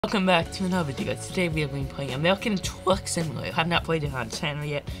Welcome back to another video. Today we have been playing American Truck Simulator. I have not played it on the channel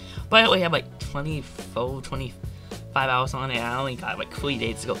yet, but I only have like 25 hours on it. I only got like 3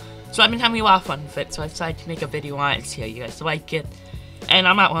 days ago. So I've been having a lot of fun with it, so I decided to make a video on it and see how you guys like it. And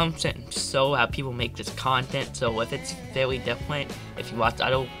I'm not 100% sure how people make this content, so if it's very different, if you watch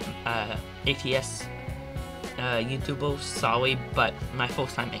other ATS YouTubers, sorry, but my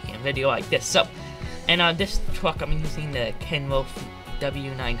first time making a video like this. So, and this truck I'm using the Kenworth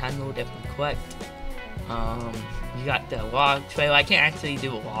W900 if I'm correct. You got the log trailer. I can't actually do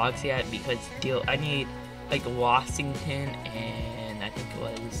logs yet because I need like Washington and I think it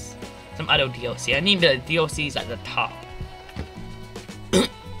was some other DLC. I need the DLCs at the top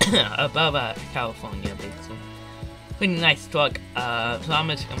above California, basically. Pretty nice truck. So I'm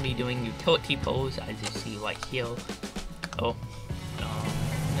just gonna be doing utility poles as you see right here. Oh.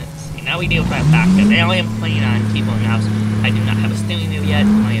 Let's see. Now we deal with that factor. I am playing on keyboard and mouse. I do not have a steering wheel yet.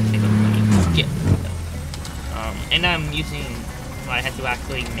 I think I'm going to skip. And I'm using. Well, I have to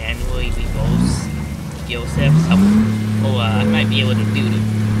actually manually reverse gear shifts. Or I might be able to do it.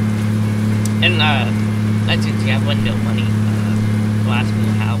 And as you can see, I have window money. Will ask me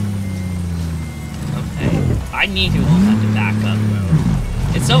how. Okay. I need to learn how to back up, bro.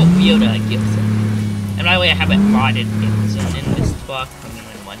 It's so weird that gear shift. And by the way, I haven't modded in this truck.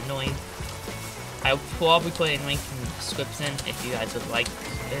 Annoying. I'll probably put a link in the description if you guys would like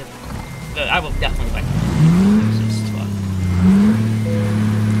it. But I will definitely like to use this truck.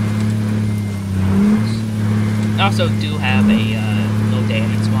 I also do have a no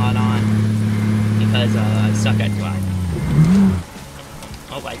damage mod on because I suck at driving.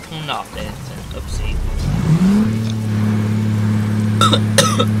 Oh, I turned off this and oopsie.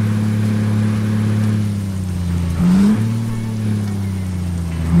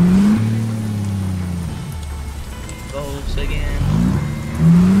 Again.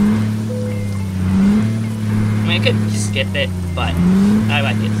 I mean, I could skip it, but I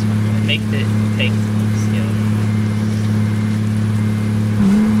like it. It makes it take some skill.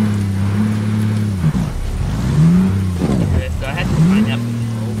 So I had to line up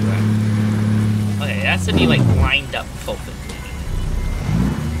over. Okay, it has to be like lined up perfectly.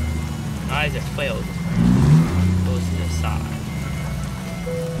 I just failed. Goes to the side.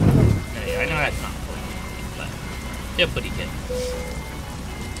 Okay, I know that's not. They're pretty good.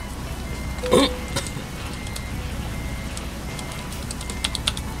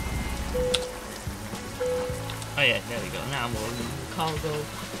 Oh yeah, there we go. Now I'm loading cargo.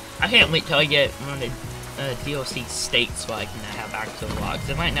 I can't wait till I get one of the DLC states so I can have actual logs.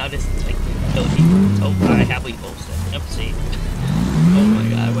 And right now this is like utility. Oh, I have reversed it. Oopsie. Oh my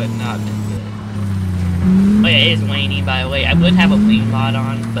god, I would not been good. Oh yeah, it is Laney by the way. I would have a Wii mod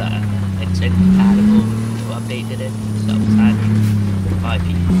on, but it's incompatible. Updated it, so sad. 5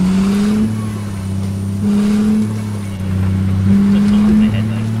 people. What's on my head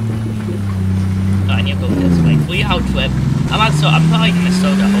like? Oh, I need to go this way. 3-hour trip. I'm probably gonna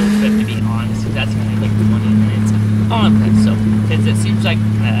slow the whole trip to be honest. That's gonna be like 20 minutes. I don't know if that's so, because it seems like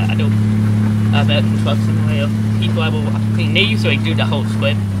I don't American Truck Simulator people I will watch. They usually do the whole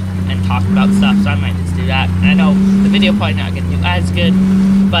trip and talk about stuff, so I might just do that. And I know the video probably not gonna do as good,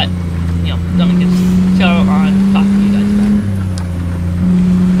 but you know, let me just show on talk to you guys about it.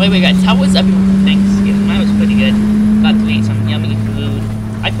 Wait guys, how was everyone's Thanksgiving? Mine was pretty good. Got to eat some yummy food.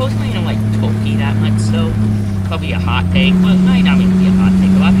 I personally don't like turkey that much, so probably a hot take. Well, it might not even be a hot take.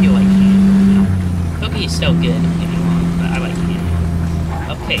 A lot of people like ham, you know. Turkey is so good if you want, but I like ham.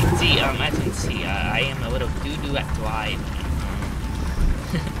 Okay, see, as you can see, I am a little doo-doo at driving.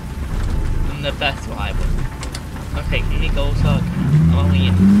 I'm the best driver. Okay, can we go so I'm only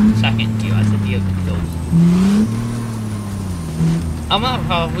in second gear as the vehicle goes. I'm not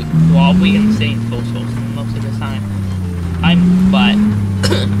probably in the same first person most of the time. But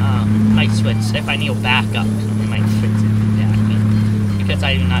might switch if I need to back up. I might switch it back because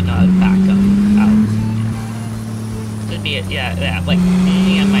I do not know how to back up out. Could be it, yeah, like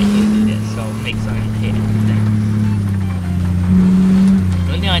maybe I might need to do this, so make something hit it.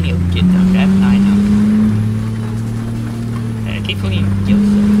 Right now I need to get down that 9 hours. Keep putting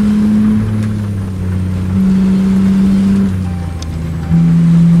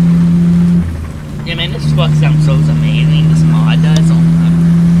yeah, man, this truck sounds so amazing. This mod does. Oh my god.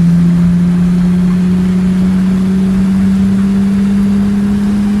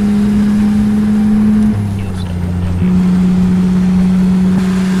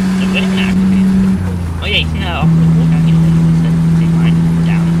 Oh yeah, you can off the wall down here. They line it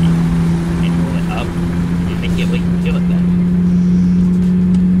down and roll it up and make it wait to it better.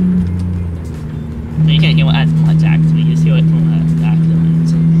 You can't hear it as much actually, you just hear it from the back of the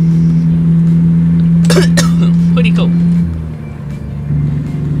winds.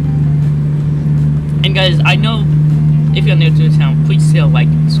 guys, I know if you're new to the channel, please still like,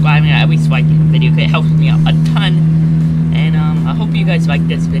 subscribe, and at least like the video, because it helps me out a ton. And I hope you guys like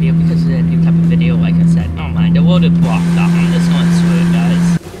this video, because it's a new type of video, like I said. Oh my, the world is blocked off. I'm just going through,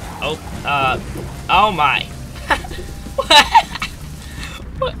 guys. Oh my.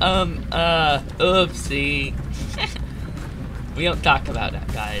 Oopsie. We don't talk about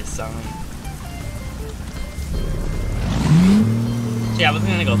that, guys. Yeah, I was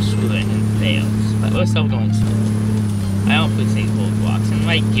gonna go through it and it fails, but we're still going through it. I don't please say gold blocks. And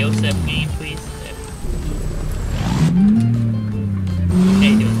like Joseph, can you please?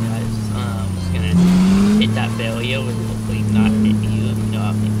 Hey, doing, guys? I'm just gonna hit that barrier and hopefully not hit you.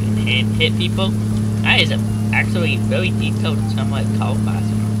 Hit people. That is actually very detailed, somewhat color class.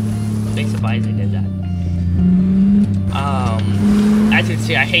 I'm very surprised they did that. As you can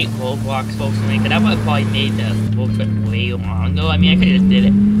see, I hate Roblox personally, because I would have probably made the road trip way longer. I mean, I could have just did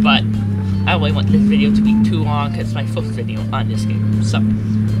it, but I don't really want this video to be too long, because it's my first video on this game. So,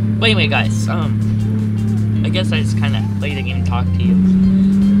 but anyway, guys, I guess I just kind of play the game and talk to you.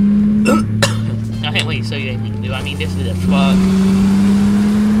 I can't wait to show you anything new. I mean, this is a truck.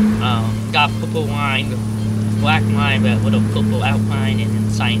 Got purple line with black line with a little purple outline and then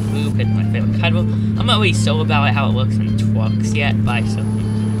sign blue, because my favorite color. I'm not really sure about how it looks in trucks yet, but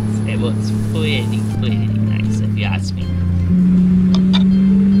it looks pretty nice if you ask me.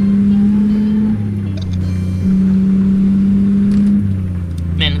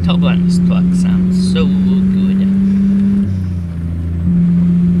 Man, the turbo on this truck sounds so good.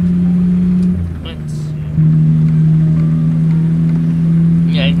 Let's see.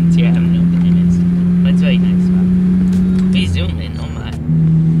 Yeah, you can see I haven't opened it. But it's very nice. Please zoom in, oh my.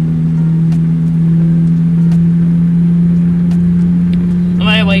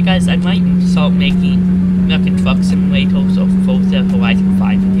 By the way, guys, I might start making Truck Simulators or Forza Horizon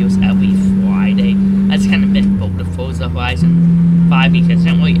 5 videos every Friday. That's kind of been both the Forza Horizon 5 because I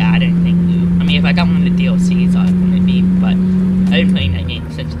don't really add anything new. I mean, if I got one of the DLCs, I wouldn't be, but I've been playing that game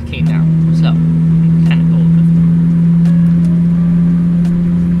since it came out, so I'm kind of bored with it.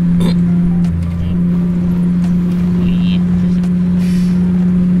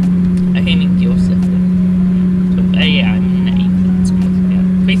 I can't even deal with it. So, yeah, I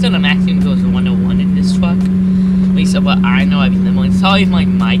mean, based on the maximum goes to 101 in this truck. At least of what I know, I mean, the most, sorry if my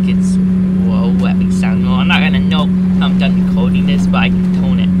mic is low, at least sound low. I'm not gonna know how I'm done recording this, but I can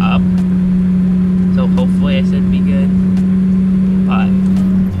tone it up. So hopefully it should be good. But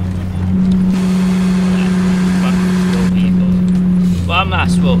slow vehicle. Well, I'm not a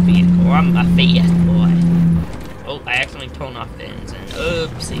slow vehicle, I'm a fast boy. Oh, I accidentally turned off the engine.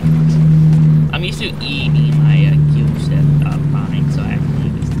 Oopsie. I'm used to eating my gear set behind, so I actually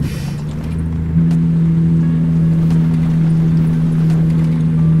just did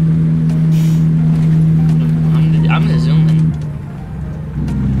that. I'm gonna zoom in.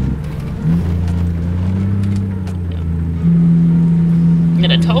 Yeah,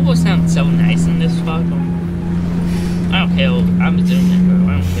 the turbo sounds so nice in this photo. I don't care. I'm zooming, bro.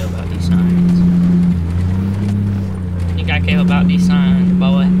 I don't care about these signs. Think I care about these signs,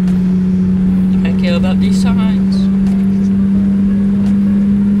 boy? I care about these signs.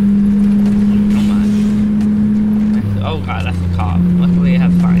 Oh god, that's a car. Luckily I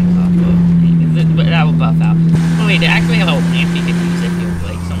have fine car. But that will buff out. Oh wait, they actually have a lamp you can use if you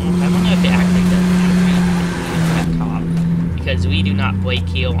break someone. I wonder if it actually does that car. Because we do not break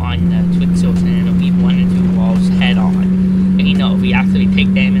here on the Twix Source, and it'll be 1 and 2 walls head on. And you know, if we actually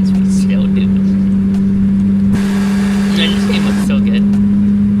take damage, we still do. And this game looks so good.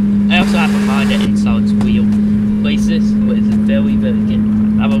 I also have a mod that installs wheel places, which is very good.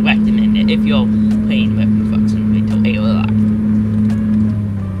 I would recommend it if you're playing Truck Simulator a lot.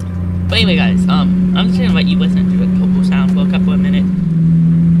 But anyway, guys, I'm just gonna let you listen to the turbo sound for a couple of minutes.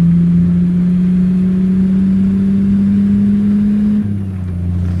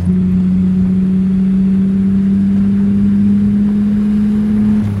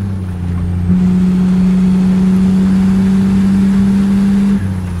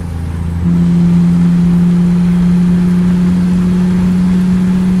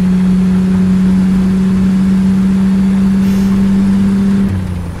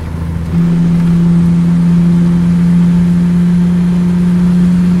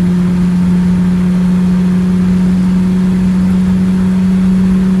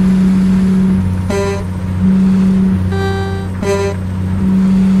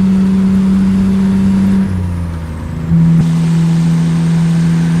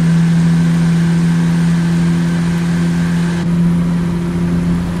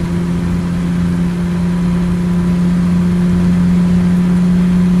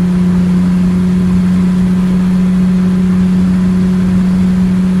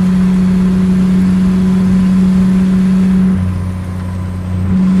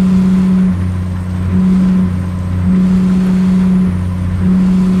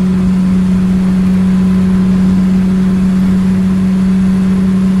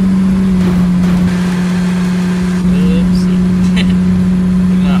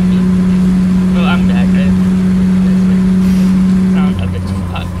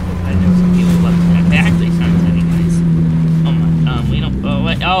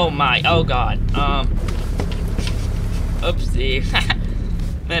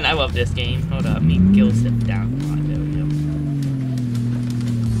 I love this game. Hold up, me kill sit down. Oh, there we go.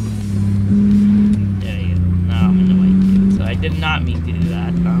 There you go. No, I'm in the way too. So I did not mean to do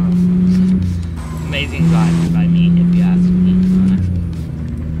that. Amazing ride by me, if you ask me.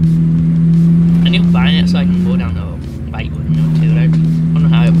 I need to find it so I can go down the right window too. I don't know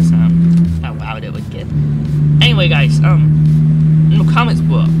how it would sound, how loud it would get. Anyway, guys, in the comments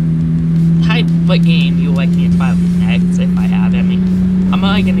below, type what game you would like me to try next if I have any. I'm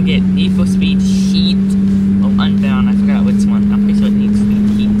only gonna get Need for Speed Heat or Unbound. I forgot which one. I'm pretty sure it needs to be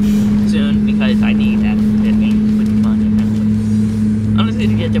Heat soon because I need that. That game would be fun. I'm just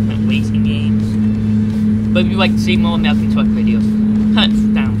gonna get different racing games. But if you'd like to see more American Truck videos, comments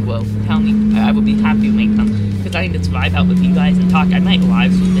down below. Tell me. I would be happy to make them because I need to vibe out with you guys and talk. I might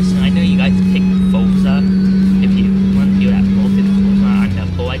live stream this, and I know you guys pick Forza if you want to do that. Forza, I'm not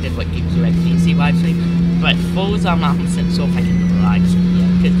full. I did what you do at PC live stream, but Forza I'm not 100% sure if I can live stream yet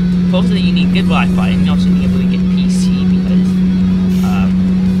because Forza you need good Wi-Fi and you also need to really get PC because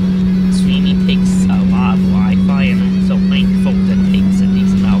streaming takes a lot of Wi-Fi and so playing Forza takes a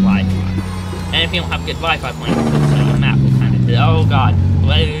decent amount of Wi-Fi. And if you don't have good Wi-Fi playing Forza, your map will kind of. Oh God,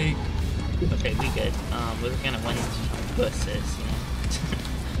 wait. Okay, we good. We're gonna win versus, you know.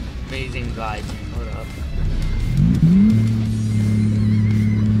 Amazing driving. Hold up.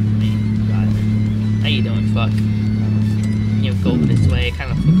 Amazing driving. How you doing, fuck? You know, go this way. I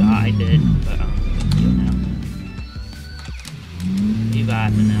kind of forgot I did, but you now. You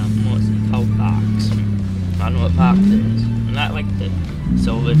vibing now. What's it called? Box. I don't know what box is. Not like the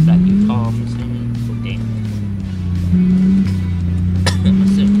silvers that you call them. Oh, damn. I'm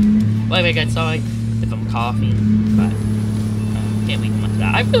assuming. Well, anyway, guys, sorry if I'm coughing, but can't wait too much of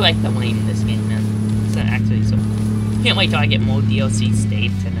that. I really like the lane in this game, man. It's actually so. Can't wait till I get more DLC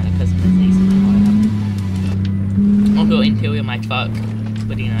states and customization and all that. I'll go interior of my truck.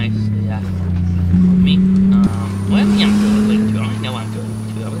 Pretty nice. Yeah. Me. Well, I think I'm going to. I don't know what I'm going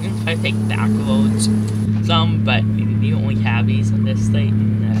to. I was gonna try to take back roads, some, but we only have these in this state,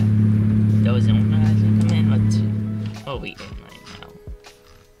 and those don't come in. Let's see. Oh, we didn't.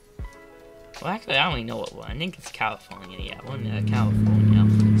 Well, actually, I don't really know what one. I think it's California. Yeah, one California.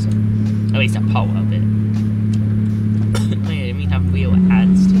 So, at least a part of it. Oh yeah, we have real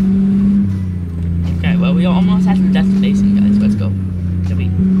ads too. Okay, well, we almost have the destination, guys. Let's go.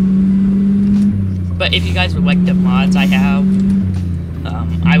 But if you guys would like the mods I have,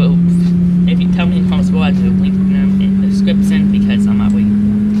 I will. If you tell me in the comments below, I will link them in the description because I'm not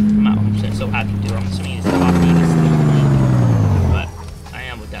so happy to do. I'm assuming it's copy this thing. But I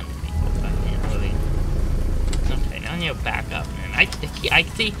am done. Back up, man. I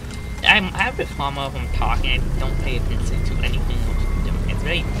see. I have a problem if I'm talking. I don't pay attention to anything else I'm doing. It's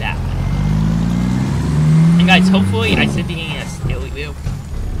very bad. And guys, hopefully I should be getting a steering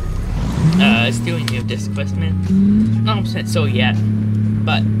wheel this Christmas. Not 100% so yet,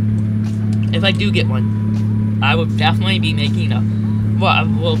 but if I do get one, I would definitely be making a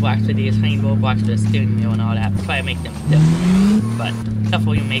Roblox videos, playing Roblox with a steering wheel and all that. Try to make them different, but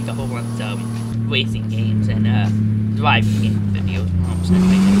definitely make a whole bunch of racing games and driving game videos.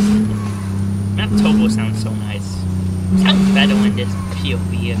 That turbo sounds so nice. Sounds better when this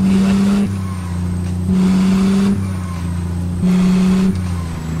POV if you like.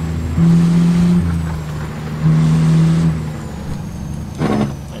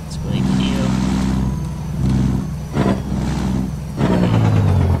 Let's wait here.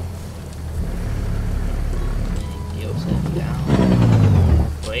 Set down.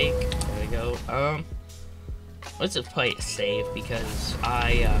 Wake. There we go. Let's just play it safe because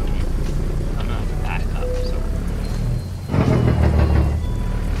I'm gonna have to back up. So.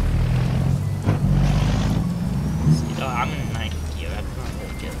 See, oh, I'm in 9th gear. That's not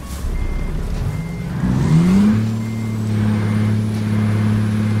really good.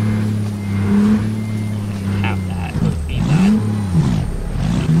 Have that. Would be bad.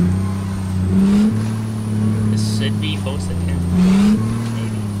 This should be full second.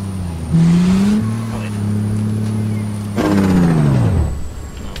 Maybe.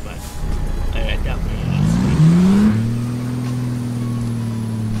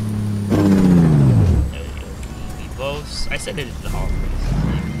 I said it is the hall.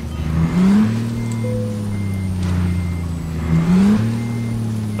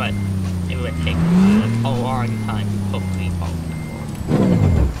 But it would take a long time to hopefully fall.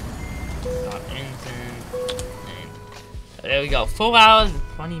 Stop engine. And there we go. 4 hours and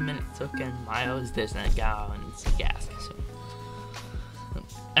 20 minutes took miles, this and gallons of gas.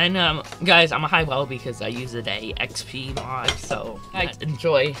 And guys, I'm a high well because I use a day XP mod. So guys,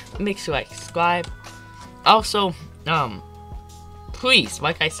 enjoy. Make sure I subscribe. Also, please,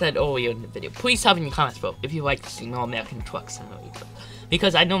 like I said earlier in the video, please tell me in the comments below if you like to see more American Truck Simulator.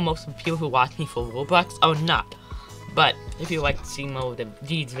 Because I know most of the people who watch me for Roblox are not. But if you like to see more of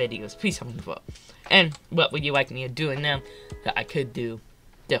these videos, please tell me below. And what would you like me to do in them that I could do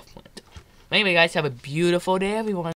different? Anyway, guys, have a beautiful day, everyone.